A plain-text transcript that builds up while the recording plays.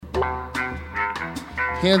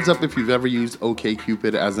Hands up if you've ever used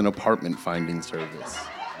OkCupid as an apartment finding service.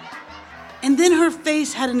 And then her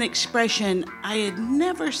face had an expression I had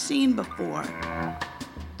never seen before.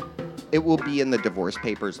 It will be in the divorce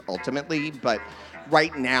papers ultimately, but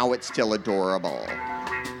right now it's still adorable.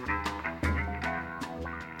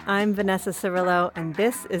 I'm Vanessa Cirillo, and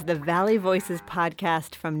this is the Valley Voices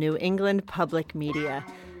podcast from New England Public Media.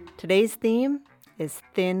 Today's theme is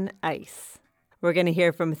thin ice. We're going to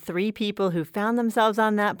hear from 3 people who found themselves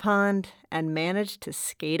on that pond and managed to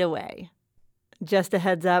skate away. Just a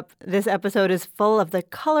heads up, this episode is full of the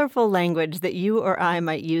colorful language that you or I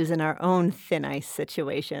might use in our own thin ice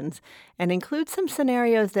situations and includes some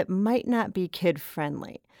scenarios that might not be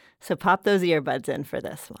kid-friendly. So pop those earbuds in for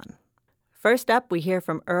this one. First up, we hear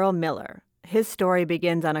from Earl Miller. His story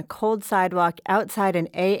begins on a cold sidewalk outside an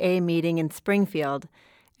AA meeting in Springfield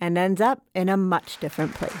and ends up in a much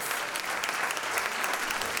different place.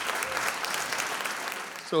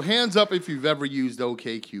 So hands up if you've ever used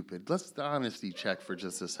OkCupid. Let's honesty check for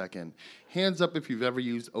just a second. Hands up if you've ever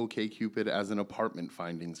used OkCupid as an apartment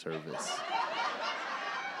finding service.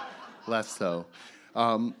 Less so.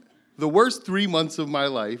 The worst 3 months of my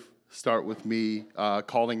life start with me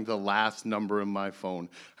calling the last number in my phone.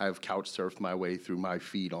 I have couch surfed my way through my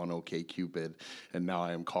feed on OkCupid, and now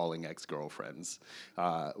I am calling ex-girlfriends,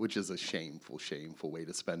 which is a shameful, shameful way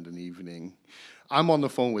to spend an evening. I'm on the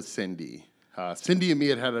phone with Cindy. Cindy and me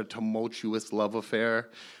had a tumultuous love affair.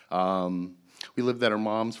 We lived at her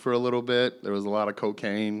mom's for a little bit. There was a lot of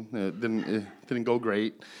cocaine. It didn't go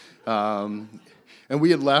great. And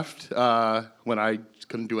we had left when I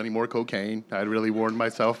couldn't do any more cocaine. I had really worn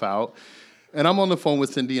myself out. And I'm on the phone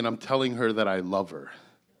with Cindy, and I'm telling her that I love her.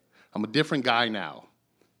 I'm a different guy now.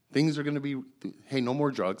 Things are going to be, hey, no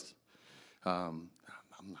more drugs. I'm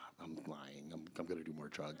lying. I'm going to do more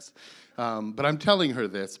drugs. But I'm telling her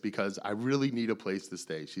this because I really need a place to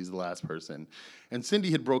stay. She's the last person. And Cindy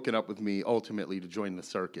had broken up with me ultimately to join the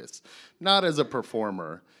circus. Not as a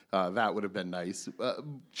performer. That would have been nice.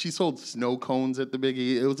 She sold snow cones at the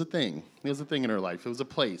Biggie. It was a thing. It was a thing in her life. It was a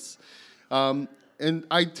place. And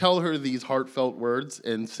I tell her these heartfelt words,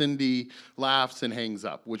 and Cindy laughs and hangs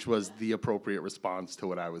up, which was the appropriate response to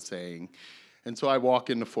what I was saying. And so I walk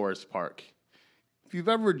into Forest Park. If you've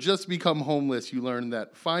ever just become homeless, you learn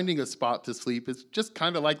that finding a spot to sleep is just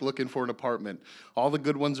kind of like looking for an apartment. All the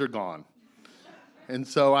good ones are gone. And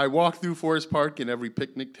so I walk through Forest Park, and every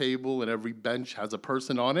picnic table and every bench has a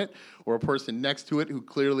person on it or a person next to it who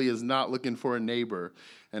clearly is not looking for a neighbor.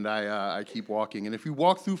 And I keep walking. And if you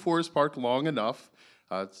walk through Forest Park long enough,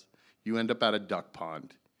 you end up at a duck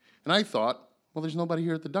pond. And I thought, well, there's nobody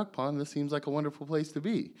here at the duck pond. This seems like a wonderful place to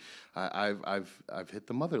be. I've hit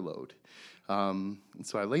the mother lode. And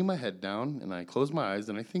so I lay my head down, and I close my eyes,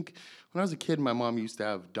 and I think when I was a kid, my mom used to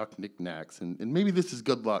have duck knickknacks, and maybe this is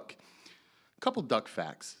good luck. A couple duck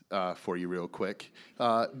facts for you real quick.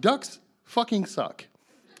 Ducks fucking suck.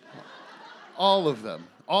 All of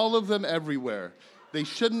them everywhere. They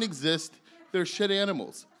shouldn't exist. They're shit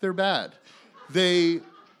animals. They're bad. They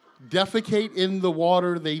defecate in the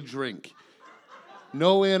water they drink.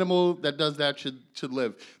 No animal that does that should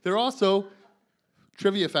live. They're also,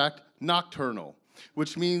 trivia fact, nocturnal,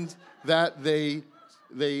 which means that they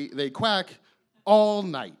quack all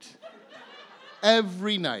night,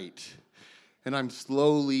 every night, and I'm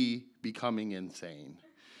slowly becoming insane.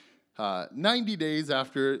 90 days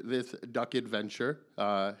after this duck adventure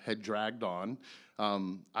had dragged on,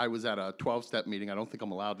 I was at a 12-step meeting. I don't think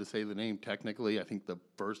I'm allowed to say the name technically. I think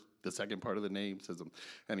the second part of the name says them.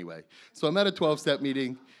 Anyway, so I'm at a 12-step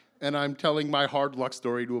meeting, and I'm telling my hard luck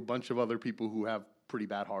story to a bunch of other people who have pretty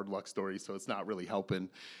bad hard luck stories, so it's not really helping.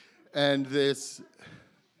 And this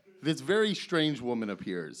very strange woman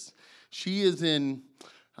appears. She is in,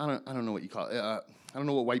 I don't know what you call it. I don't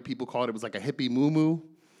know what white people call it. It was like a hippie moo-moo.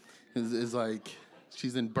 Is like,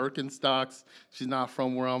 she's in Birkenstocks. She's not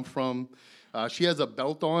from where I'm from. She has a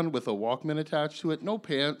belt on with a Walkman attached to it. No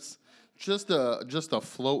pants, just a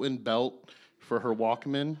floating belt for her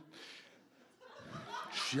Walkman.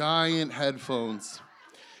 Giant headphones.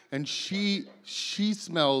 And she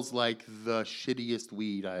smells like the shittiest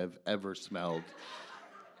weed I have ever smelled.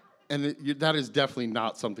 And that is definitely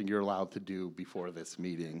not something you're allowed to do before this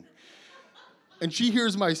meeting. And she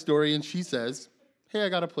hears my story, and she says, hey, I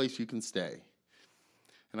got a place you can stay.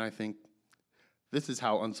 And I think, this is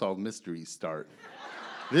how unsolved mysteries start.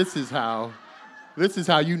 This is how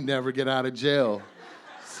you never get out of jail.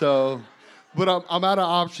 So, but I'm out of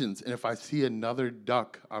options, and if I see another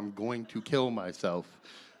duck, I'm going to kill myself.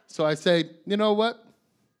 So I say, you know what?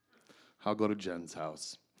 I'll go to Jen's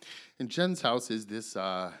house. And Jen's house is this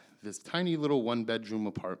this tiny little one-bedroom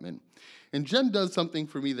apartment. And Jen does something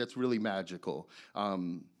for me that's really magical.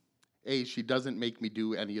 She doesn't make me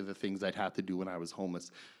do any of the things I'd have to do when I was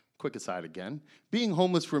homeless. Quick aside again. Being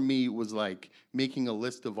homeless for me was like making a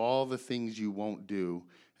list of all the things you won't do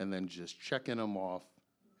and then just checking them off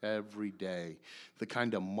every day. The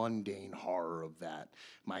kind of mundane horror of that.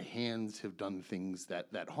 My hands have done things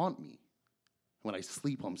that haunt me. When I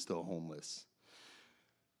sleep, I'm still homeless.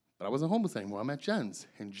 But I wasn't homeless anymore. I'm at Jen's.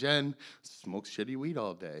 And Jen smokes shitty weed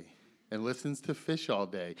all day and listens to Fish all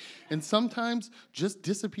day. And sometimes just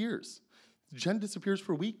disappears. Jen disappears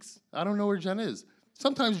for weeks. I don't know where Jen is.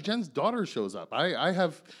 Sometimes Jen's daughter shows up. I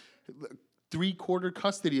have 3/4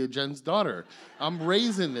 custody of Jen's daughter. I'm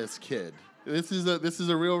raising this kid. This is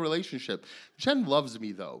a real relationship. Jen loves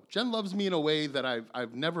me, though. Jen loves me in a way that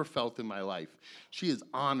I've never felt in my life. She is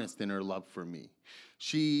honest in her love for me.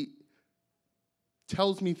 She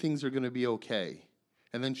tells me things are going to be okay,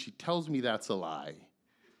 and then she tells me that's a lie.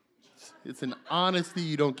 It's an honesty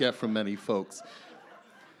you don't get from many folks.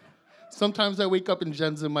 Sometimes I wake up and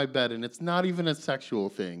Jen's in my bed, and it's not even a sexual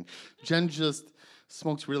thing. Jen just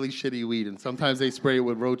smokes really shitty weed, and sometimes they spray it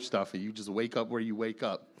with roach stuff, and you just wake up where you wake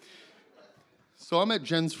up. So I'm at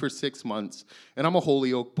Jen's for 6 months, and I'm a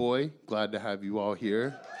Holyoke boy. Glad to have you all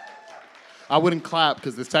here. I wouldn't clap,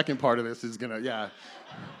 because the second part of this is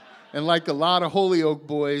And like a lot of Holyoke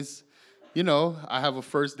boys, I have a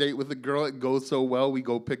first date with a girl. It goes so well, we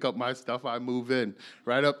go pick up my stuff. I move in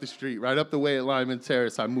right up the street, right up the way at Lyman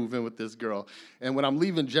Terrace. I move in with this girl. And when I'm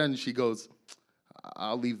leaving Jen, she goes,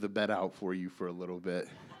 I'll leave the bed out for you for a little bit,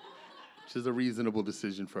 which is a reasonable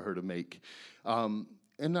decision for her to make.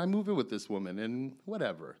 And I move in with this woman, and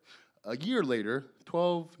whatever. A year later,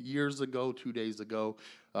 12 years ago, 2 days ago,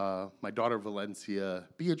 my daughter Valencia,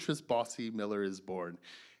 Beatrice Bossy Miller, is born.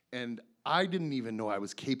 And I didn't even know I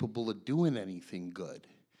was capable of doing anything good.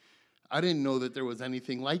 I didn't know that there was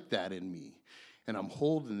anything like that in me. And I'm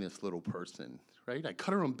holding this little person, right? I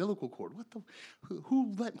cut her umbilical cord.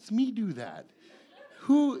 Who lets me do that?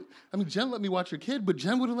 Jen let me watch her kid, but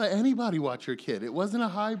Jen wouldn't let anybody watch her kid. It wasn't a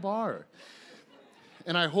high bar.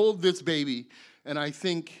 And I hold this baby, and I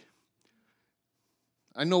think,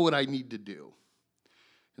 I know what I need to do.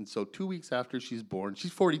 And so 2 weeks after she's born,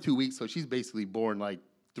 she's 42 weeks, so she's basically born like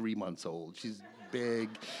 3 months old. She's big,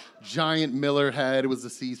 giant Miller head. It was a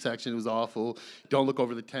C-section. It was awful. Don't look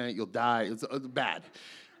over the tent. You'll die. It was bad.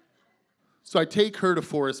 So I take her to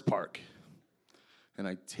Forest Park, and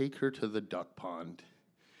I take her to the duck pond.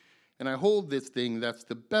 And I hold this thing that's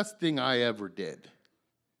the best thing I ever did.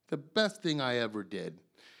 The best thing I ever did.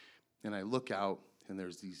 And I look out, and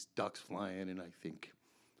there's these ducks flying, and I think,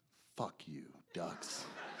 fuck you, ducks.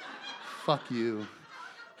 Fuck you,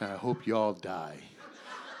 and I hope you all die.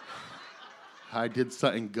 I did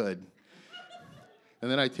something good. And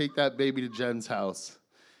then I take that baby to Jen's house,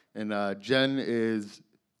 and Jen is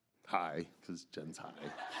high, because Jen's high.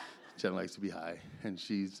 Jen likes to be high. And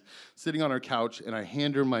she's sitting on her couch, and I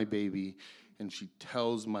hand her my baby, and she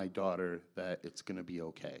tells my daughter that it's going to be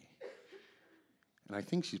okay. And I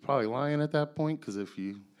think she's probably lying at that point, because if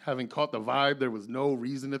you haven't caught the vibe, there was no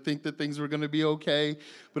reason to think that things were going to be okay.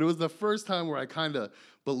 But it was the first time where I kind of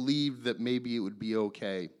believed that maybe it would be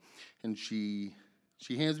okay. And she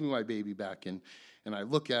hands me my baby back, and I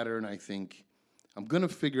look at her, and I think, I'm going to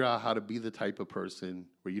figure out how to be the type of person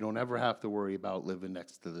where you don't ever have to worry about living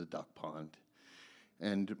next to the duck pond.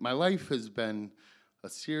 And my life has been a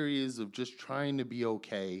series of just trying to be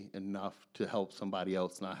okay enough to help somebody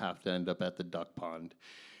else not have to end up at the duck pond.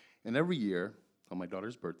 And every year, on my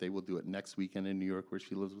daughter's birthday, we'll do it next weekend in New York where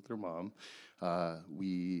she lives with her mom.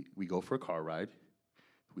 We go for a car ride.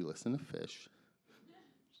 We listen to Fish.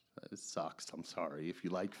 It sucks. I'm sorry. If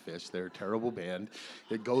you like Fish, they're a terrible band.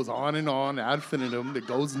 It goes on and on, ad infinitum. It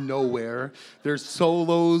goes nowhere. There's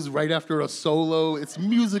solos right after a solo. It's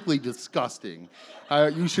musically disgusting.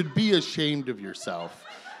 You should be ashamed of yourself.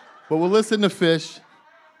 But we'll listen to Fish,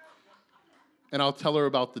 and I'll tell her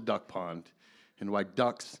about the duck pond and why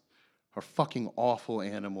ducks are fucking awful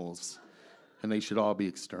animals, and they should all be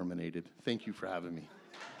exterminated. Thank you for having me.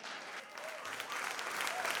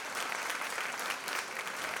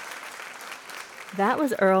 That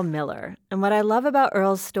was Earl Miller, and what I love about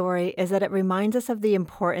Earl's story is that it reminds us of the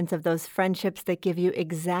importance of those friendships that give you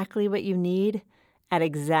exactly what you need at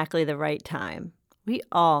exactly the right time. We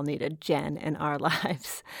all need a Jen in our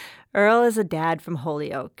lives. Earl is a dad from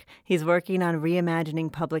Holyoke. He's working on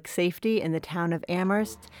reimagining public safety in the town of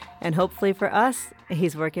Amherst, and hopefully for us,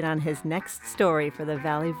 he's working on his next story for the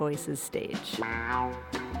Valley Voices stage.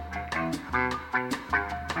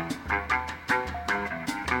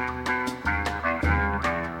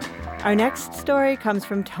 Our next story comes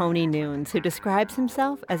from Tony Nunes, who describes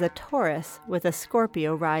himself as a Taurus with a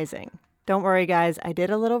Scorpio rising. Don't worry, guys, I did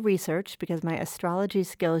a little research because my astrology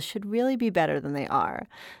skills should really be better than they are.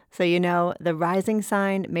 So the rising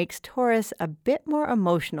sign makes Taurus a bit more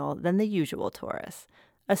emotional than the usual Taurus,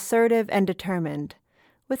 assertive and determined,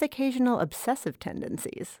 with occasional obsessive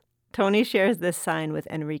tendencies. Tony shares this sign with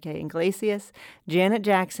Enrique Iglesias, Janet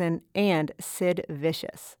Jackson, and Sid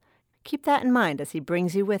Vicious. Keep that in mind as he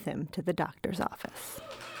brings you with him to the doctor's office.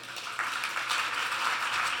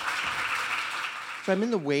 So I'm in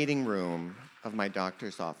the waiting room of my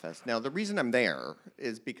doctor's office. Now, the reason I'm there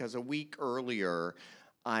is because a week earlier,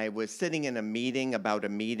 I was sitting in a meeting about a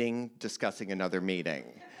meeting, discussing another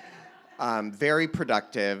meeting. Very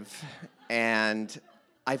productive, and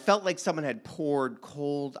I felt like someone had poured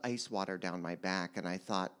cold ice water down my back, and I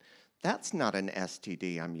thought, that's not an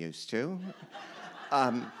STD I'm used to.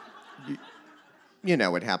 You know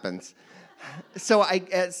what happens. So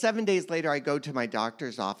 7 days later, I go to my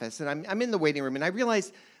doctor's office, and I'm in the waiting room, and I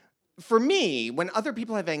realize, for me, when other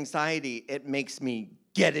people have anxiety, it makes me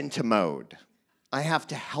get into mode. I have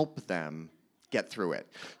to help them get through it.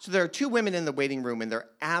 So there are two women in the waiting room, and they're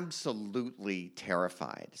absolutely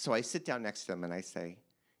terrified. So I sit down next to them, and I say,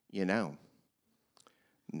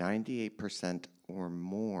 98% or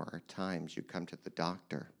more times you come to the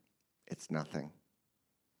doctor, it's nothing.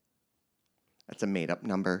 That's a made-up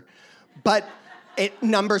number. But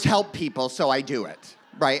numbers help people, so I do it,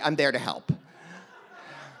 right? I'm there to help.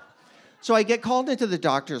 So I get called into the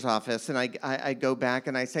doctor's office, and I go back,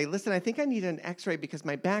 and I say, listen, I think I need an x-ray because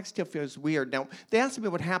my back still feels weird. Now, they asked me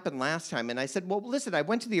what happened last time, and I said, well, listen, I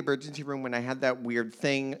went to the emergency room when I had that weird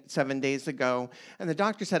thing 7 days ago, and the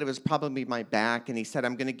doctor said it was probably my back, and he said,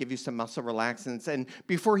 I'm going to give you some muscle relaxants. And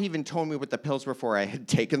before he even told me what the pills were for, I had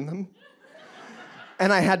taken them.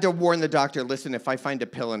 And I had to warn the doctor, listen, if I find a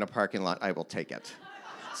pill in a parking lot, I will take it.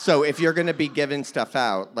 So if you're going to be giving stuff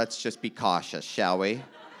out, let's just be cautious, shall we?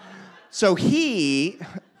 So I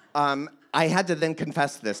had to then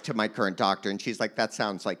confess this to my current doctor, and she's like, that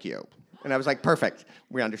sounds like you. And I was like, perfect,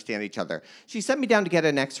 we understand each other. She sent me down to get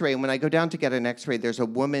an x-ray, and when I go down to get an x-ray, there's a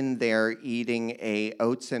woman there eating a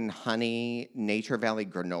oats and honey Nature Valley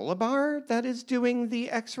granola bar that is doing the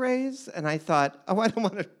x-rays. And I thought, I don't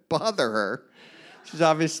want to bother her. She's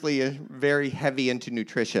obviously very heavy into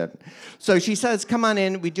nutrition. So she says, come on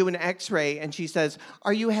in, we do an x-ray, and she says,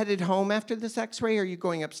 are you headed home after this x-ray, or are you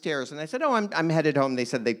going upstairs? And I said, I'm headed home. They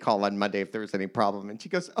said they'd call on Monday if there was any problem. And she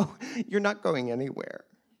goes, oh, you're not going anywhere.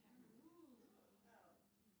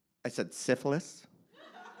 I said, syphilis?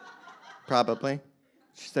 Probably.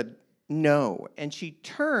 She said, no. And she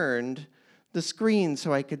turned the screen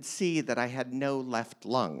so I could see that I had no left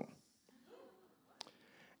lung.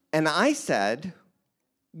 And I said,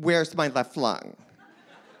 where's my left lung?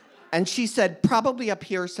 And she said, probably up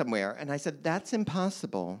here somewhere. And I said, that's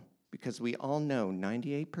impossible, because we all know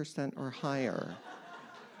 98% or higher,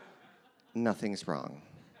 nothing's wrong.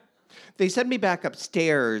 They sent me back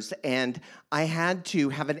upstairs, and I had to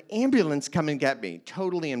have an ambulance come and get me.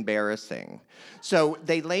 Totally embarrassing. So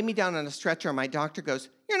they lay me down on a stretcher, and my doctor goes,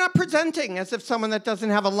 you're not presenting as if someone that doesn't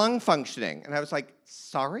have a lung functioning. And I was like,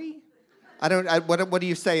 sorry? What do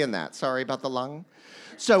you say in that? Sorry about the lung?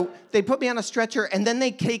 So they put me on a stretcher, and then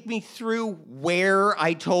they take me through where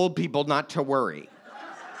I told people not to worry.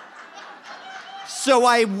 So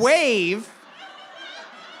I wave.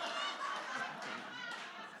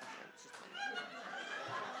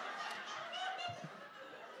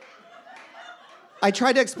 I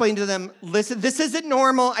tried to explain to them, listen, this isn't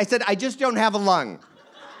normal. I said, I just don't have a lung.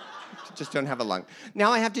 Just don't have a lung.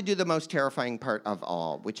 Now I have to do the most terrifying part of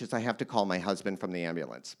all, which is I have to call my husband from the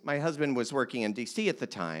ambulance. My husband was working in D.C. at the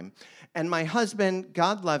time, and my husband,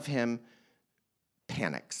 God love him,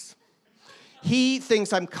 panics. He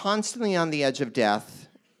thinks I'm constantly on the edge of death,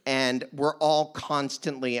 and we're all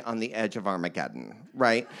constantly on the edge of Armageddon,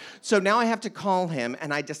 right? So now I have to call him,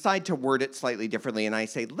 and I decide to word it slightly differently, and I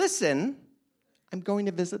say, listen, I'm going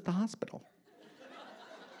to visit the hospital.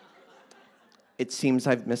 It seems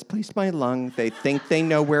I've misplaced my lung. They think they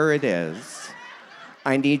know where it is.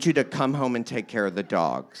 I need you to come home and take care of the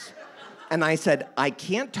dogs. And I said, I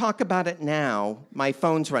can't talk about it now. My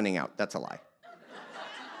phone's running out. That's a lie.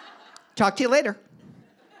 Talk to you later.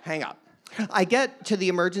 Hang up. I get to the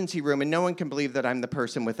emergency room, and no one can believe that I'm the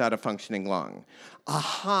person without a functioning lung. A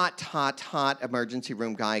hot emergency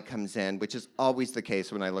room guy comes in, which is always the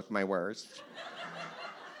case when I look my worst.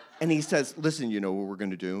 And he says, listen, you know what we're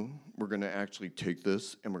going to do? We're going to actually take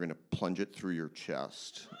this, and we're going to plunge it through your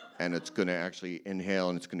chest. and it's going to actually inhale,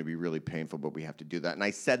 and it's going to be really painful, but we have to do that. And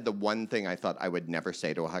I said the one thing I thought I would never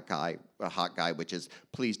say to a hot guy, which is,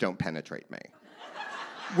 please don't penetrate me.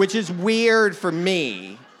 Which is weird for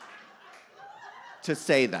me to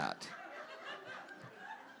say that.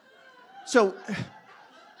 So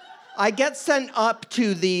I get sent up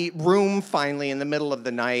to the room finally in the middle of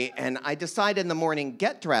the night, and I decide in the morning,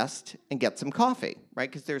 get dressed and get some coffee, right?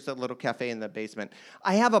 Because there's a little cafe in the basement.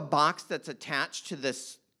 I have a box that's attached to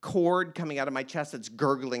this cord coming out of my chest that's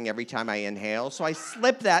gurgling every time I inhale. So I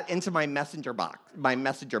slip that into my messenger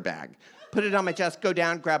bag, put it on my chest, go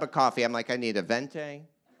down, grab a coffee. I'm like, I need a venti.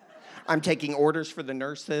 I'm taking orders for the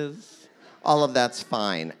nurses. All of that's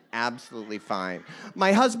fine, absolutely fine.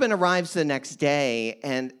 My husband arrives the next day,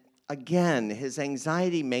 and again, his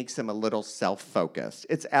anxiety makes him a little self-focused.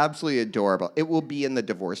 It's absolutely adorable. It will be in the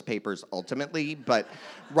divorce papers ultimately, but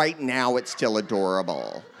right now it's still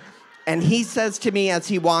adorable. And he says to me as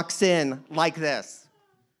he walks in, like this,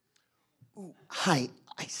 hi,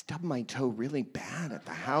 I stubbed my toe really bad at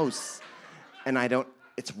the house, and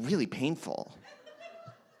it's really painful.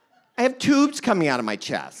 I have tubes coming out of my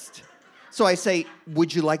chest. So I say,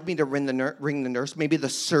 would you like me to ring the nurse? Maybe the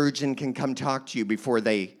surgeon can come talk to you before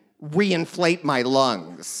they reinflate my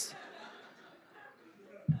lungs.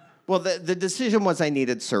 Well, the decision was I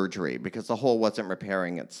needed surgery because the hole wasn't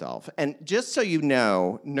repairing itself. And just so you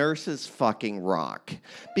know, nurses fucking rock.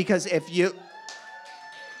 Because if you...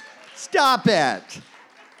 Stop it.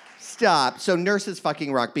 Stop. So nurses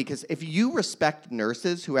fucking rock because if you respect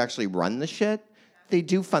nurses who actually run the shit, they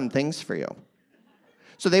do fun things for you.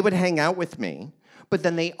 So they would hang out with me, but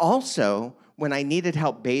then they also, when I needed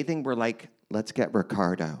help bathing, were like, let's get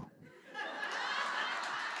Ricardo.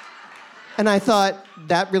 And I thought,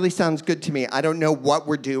 that really sounds good to me. I don't know what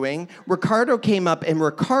we're doing. Ricardo came up, and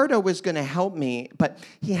Ricardo was going to help me, but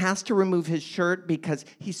he has to remove his shirt because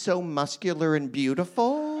he's so muscular and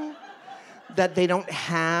beautiful that they don't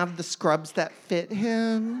have the scrubs that fit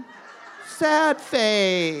him. Sad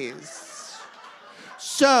face.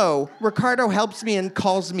 So, Ricardo helps me and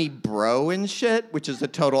calls me bro and shit, which is a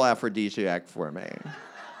total aphrodisiac for me.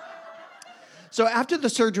 So after the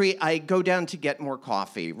surgery, I go down to get more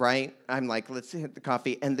coffee, right? I'm like, let's hit the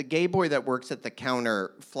coffee. And the gay boy that works at the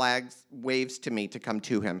counter waves to me to come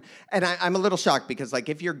to him. And I'm a little shocked because, like,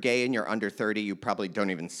 if you're gay and you're under 30, you probably don't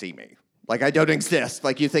even see me. Like, I don't exist.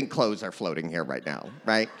 Like, you think clothes are floating here right now,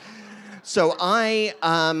 right? So I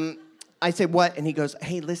say, what? And he goes,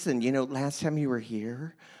 hey, listen, last time you were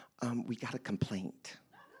here, we got a complaint.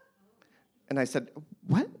 And I said,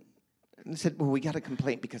 what? And he said, well, we got a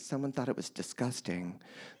complaint because someone thought it was disgusting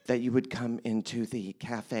that you would come into the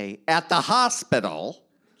cafe at the hospital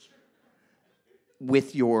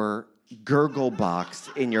with your gurgle box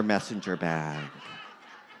in your messenger bag.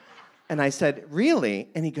 And I said, really?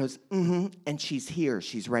 And he goes, mm-hmm, and she's here.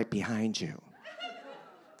 She's right behind you.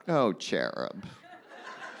 Oh, cherub.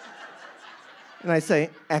 And I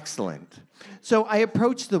say, excellent. So I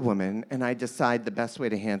approach the woman, and I decide the best way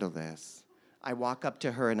to handle this. I walk up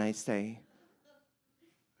to her, and I say,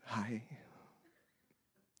 hi,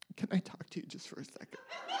 can I talk to you just for a second?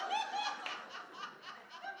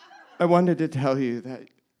 I wanted to tell you that,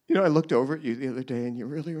 I looked over at you the other day, and you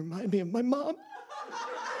really remind me of my mom.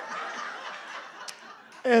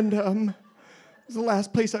 And it was the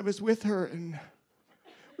last place I was with her, and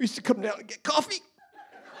we used to come down and get coffee.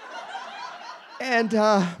 And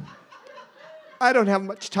I don't have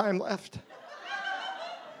much time left.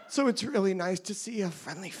 So it's really nice to see a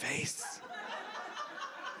friendly face.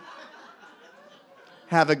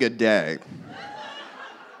 Have a good day.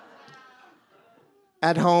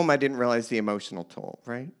 At home, I didn't realize the emotional toll,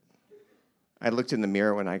 right? I looked in the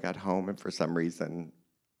mirror when I got home, and for some reason,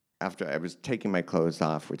 after I was taking my clothes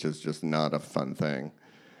off, which is just not a fun thing,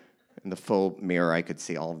 in the full mirror, I could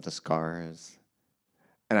see all of the scars.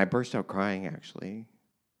 And I burst out crying, actually.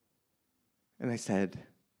 And I said,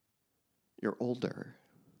 you're older.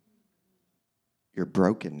 You're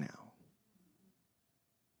broken now.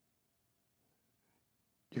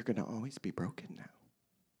 You're going to always be broken now.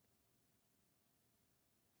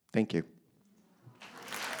 Thank you.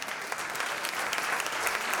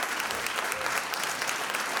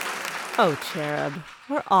 Oh, Cherub,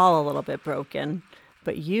 we're all a little bit broken.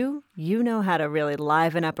 But you know how to really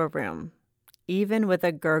liven up a room, even with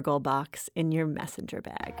a gurgle box in your messenger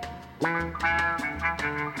bag.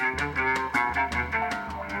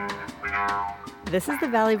 This is the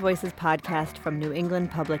Valley Voices podcast from New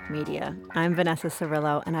England Public Media. I'm Vanessa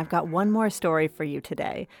Cirillo, and I've got one more story for you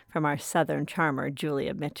today from our Southern charmer,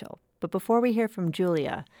 Julia Mitchell. But before we hear from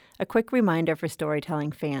Julia, a quick reminder for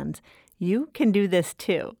storytelling fans. You can do this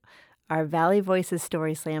too. Our Valley Voices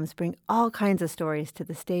Story Slams bring all kinds of stories to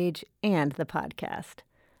the stage and the podcast.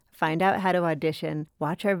 Find out how to audition,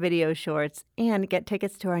 watch our video shorts, and get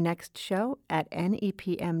tickets to our next show at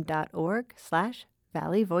nepm.org/Valley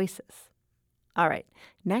Voices. All right,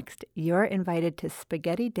 next, you're invited to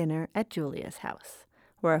spaghetti dinner at Julia's house,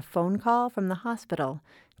 where a phone call from the hospital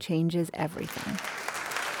changes everything.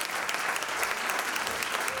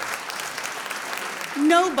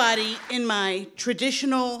 Nobody in my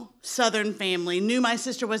traditional Southern family knew my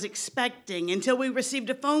sister was expecting until we received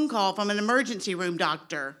a phone call from an emergency room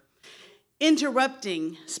doctor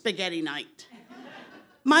interrupting spaghetti night.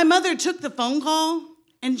 My mother took the phone call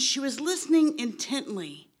and she was listening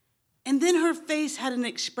intently. And then her face had an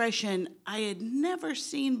expression I had never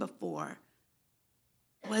seen before.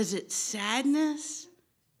 Was it sadness?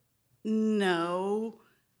 No.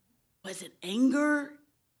 Was it anger?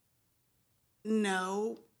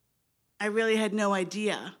 No. I really had no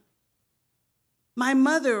idea. My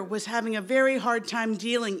mother was having a very hard time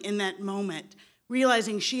dealing in that moment,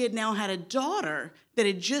 realizing she had now had a daughter that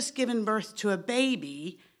had just given birth to a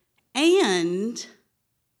baby, and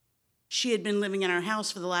she had been living in our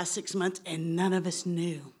house for the last 6 months, and none of us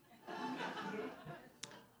knew.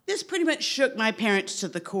 This pretty much shook my parents to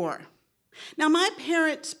the core. Now, my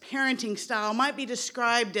parents' parenting style might be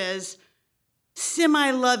described as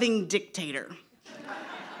semi-loving dictator.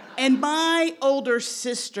 And my older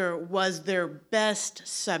sister was their best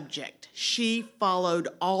subject. She followed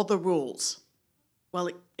all the rules. Well,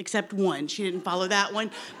 except one. She didn't follow that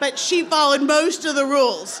one, but she followed most of the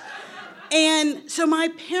rules. And so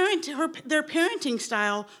their parenting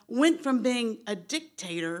style went from being a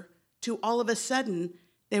dictator to all of a sudden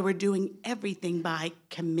they were doing everything by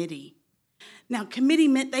committee. Now, committee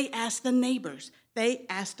meant they asked the neighbors, they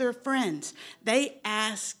asked their friends, they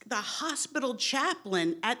asked the hospital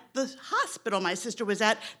chaplain at the hospital my sister was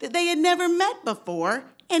at that they had never met before,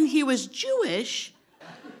 and he was Jewish,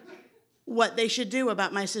 what they should do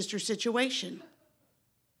about my sister's situation.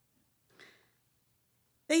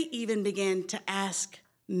 They even began to ask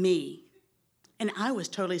me, and I was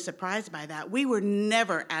totally surprised by that. We were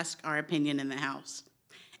never asked our opinion in the house.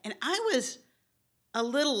 And I was a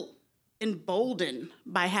little emboldened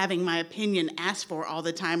by having my opinion asked for all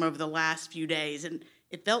the time over the last few days, and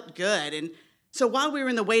it felt good. And so while we were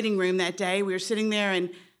in the waiting room that day, we were sitting there,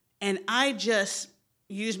 and I just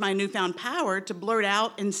used my newfound power to blurt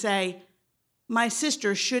out and say, my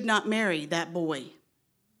sister should not marry that boy.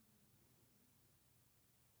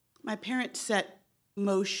 My parents sat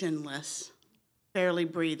motionless, barely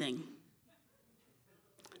breathing.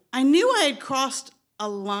 I knew I had crossed a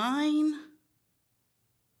line,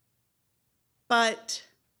 but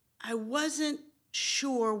I wasn't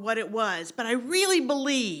sure what it was. But I really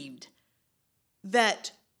believed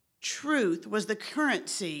that truth was the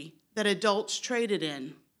currency that adults traded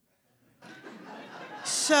in.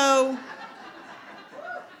 So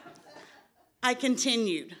I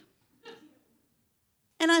continued.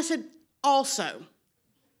 And I said, also,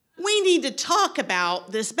 we need to talk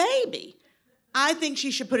about this baby. I think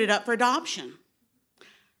she should put it up for adoption.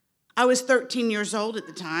 I was 13 years old at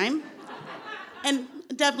the time, and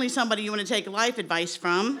definitely somebody you want to take life advice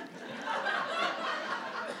from.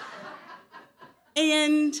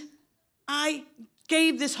 And I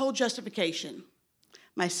gave this whole justification.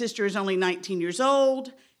 My sister is only 19 years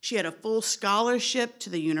old. She had a full scholarship to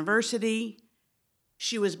the university.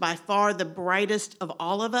 She was by far the brightest of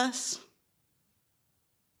all of us.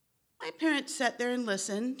 My parents sat there and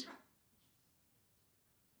listened,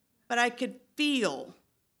 but I could feel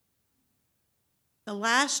the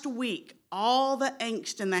last week, all the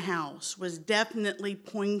angst in the house was definitely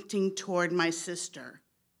pointing toward my sister,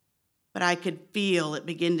 but I could feel it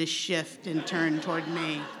begin to shift and turn toward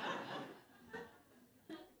me.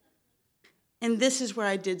 And this is where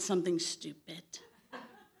I did something stupid.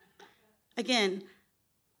 Again,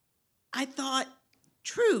 I thought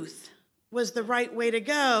truth was the right way to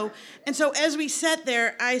go. And so as we sat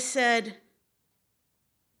there, I said,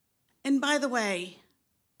 and by the way,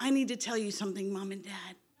 I need to tell you something, Mom and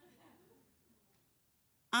Dad.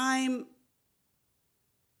 I'm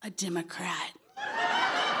a Democrat.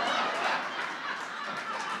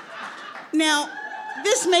 Now,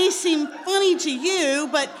 this may seem funny to you,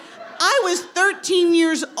 but I was 13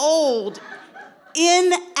 years old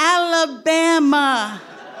in Alabama.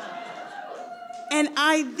 And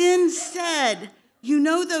I then said, you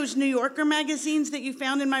know those New Yorker magazines that you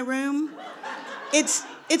found in my room?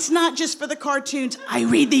 It's not just for the cartoons. I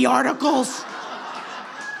read the articles.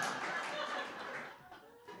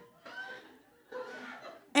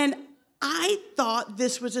 And I thought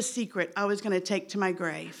this was a secret I was going to take to my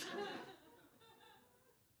grave.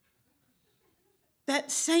 That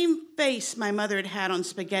same face my mother had had on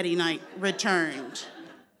spaghetti night returned.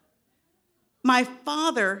 My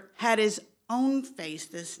father had his own face,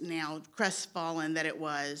 this now crestfallen that it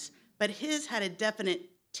was, but his had a definite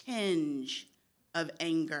tinge of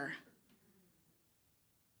anger.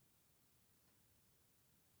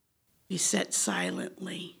 We sat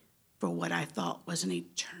silently for what I thought was an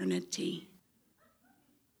eternity.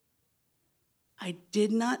 I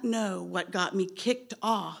did not know what got me kicked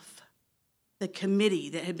off the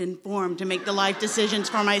committee that had been formed to make the life decisions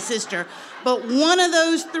for my sister, but one of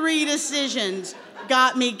those 3 decisions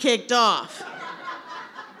got me kicked off.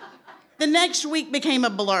 The next week became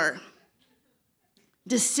a blur.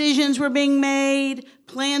 Decisions were being made,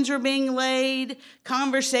 plans were being laid,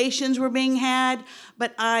 conversations were being had,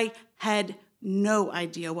 but I had no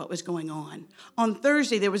idea what was going on. On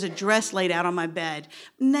Thursday, there was a dress laid out on my bed.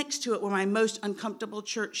 Next to it were my most uncomfortable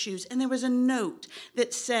church shoes, and there was a note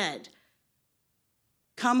that said,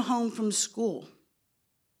 "Come home from school.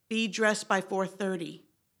 Be dressed by 4:30.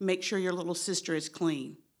 Make sure your little sister is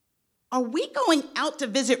clean." Are we going out to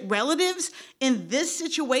visit relatives in this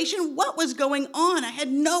situation? What was going on? I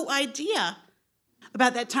had no idea.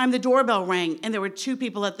 About that time, the doorbell rang, and there were 2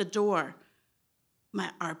 people at the door.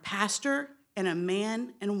 Our pastor and a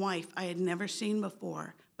man and wife I had never seen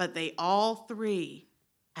before, but they all 3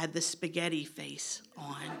 had the spaghetti face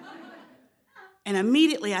on. And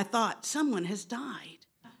immediately I thought, someone has died.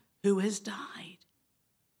 Who has died?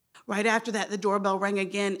 Right after that, the doorbell rang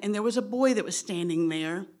again, and there was a boy that was standing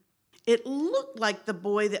there. It looked like the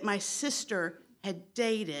boy that my sister had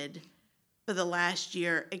dated for the last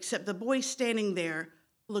year, except the boy standing there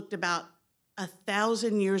looked about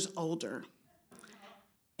 1,000 years older.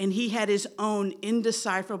 And he had his own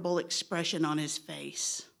indecipherable expression on his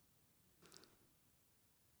face.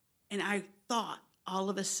 And I thought, all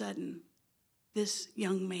of a sudden, this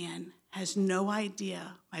young man has no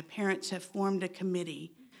idea my parents have formed a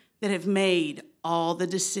committee that have made all the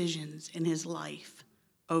decisions in his life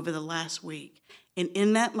over the last week. And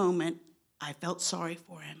in that moment, I felt sorry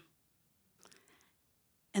for him.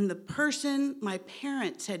 And the person my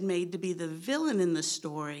parents had made to be the villain in the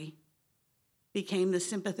story became the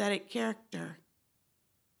sympathetic character.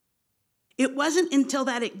 It wasn't until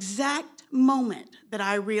that exact moment that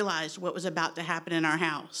I realized what was about to happen in our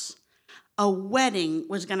house. A wedding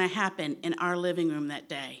was going to happen in our living room that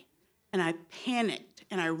day. And I panicked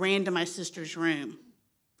and I ran to my sister's room.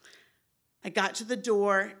 I got to the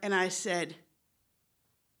door and I said,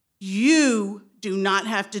 "You do not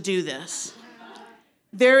have to do this.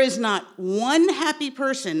 There is not one happy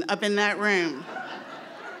person up in that room.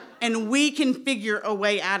 And we can figure a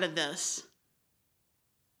way out of this."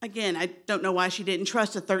 Again, I don't know why she didn't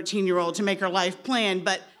trust a 13-year-old to make her life plan,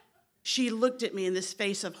 but she looked at me in this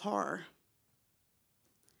face of horror.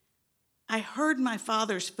 I heard my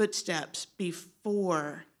father's footsteps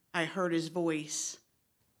before I heard his voice,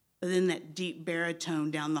 but then that deep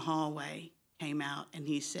baritone down the hallway came out, and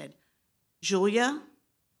he said, "Julia,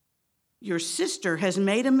 your sister has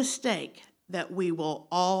made a mistake that we will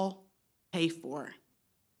all pay for.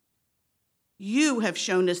 You have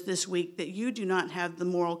shown us this week that you do not have the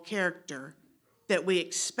moral character that we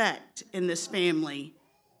expect in this family,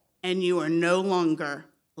 and you are no longer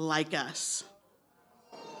like us."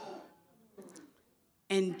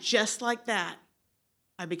 And just like that,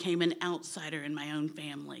 I became an outsider in my own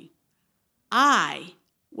family. I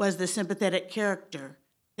was the sympathetic character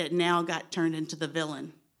that now got turned into the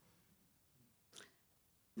villain.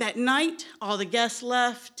 That night, all the guests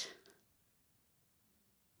left.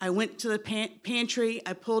 I went to the pantry,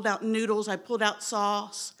 I pulled out noodles, I pulled out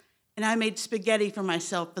sauce, and I made spaghetti for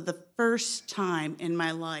myself for the first time in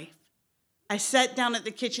my life. I sat down at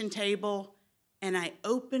the kitchen table, and I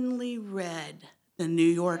openly read the New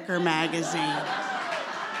Yorker magazine.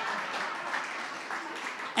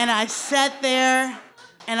 And I sat there,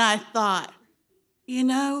 and I thought, you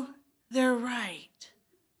know, they're right.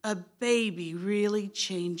 A baby really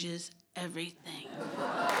changes everything.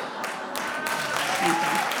 Thank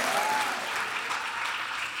you.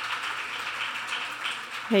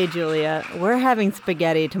 Hey, Julia, we're having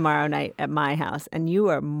spaghetti tomorrow night at my house, and you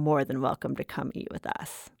are more than welcome to come eat with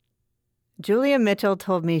us. Julia Mitchell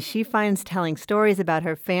told me she finds telling stories about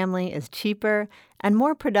her family is cheaper and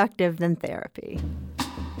more productive than therapy.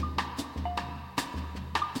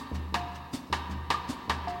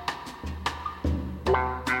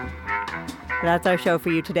 That's our show for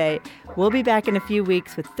you today. We'll be back in a few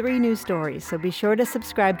weeks with 3 new stories, so be sure to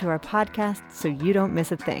subscribe to our podcast so you don't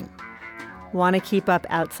miss a thing. Want to keep up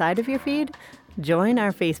outside of your feed? Join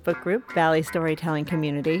our Facebook group, Valley Storytelling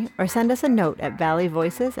Community, or send us a note at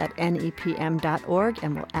valleyvoices@nepm.org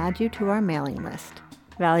and we'll add you to our mailing list.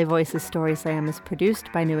 Valley Voices Story Slam is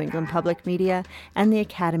produced by New England Public Media and the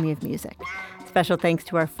Academy of Music. Special thanks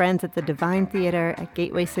to our friends at the Divine Theater at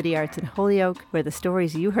Gateway City Arts in Holyoke, where the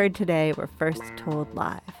stories you heard today were first told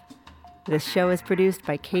live. This show is produced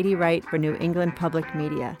by Katie Wright for New England Public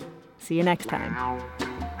Media. See you next time.